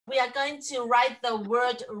are going to write the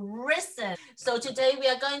word risen. So today we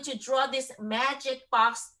are going to draw this magic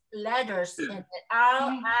box letters in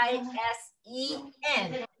R-I-S-E-N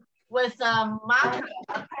with a marker,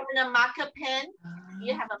 a permanent marker pen.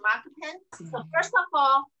 You have a marker pen. So first of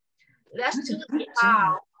all, let's do the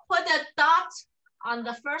R. Put a dot on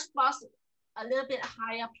the first box a little bit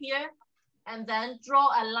high up here, and then draw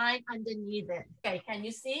a line underneath it. Okay, can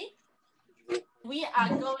you see? We are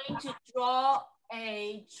going to draw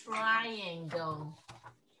a triangle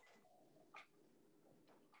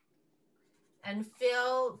and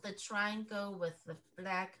fill the triangle with the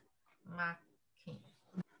black marking.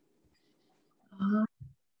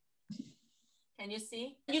 Can you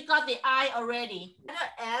see? You got the eye already.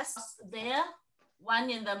 Letter S there, one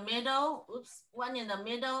in the middle, one in the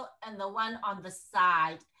middle, and the one on the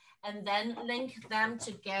side. And then link them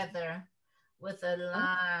together with a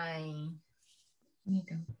line.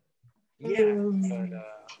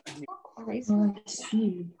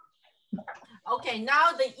 Okay,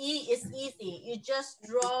 now the E is easy. You just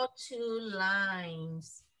draw two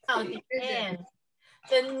lines. Now the N.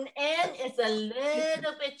 The N is a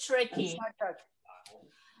little bit tricky.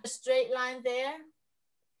 A straight line there.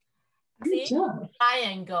 See?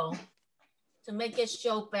 Triangle to make it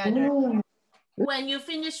show better. When you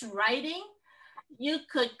finish writing, you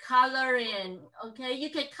could color in, okay? You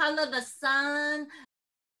could color the sun,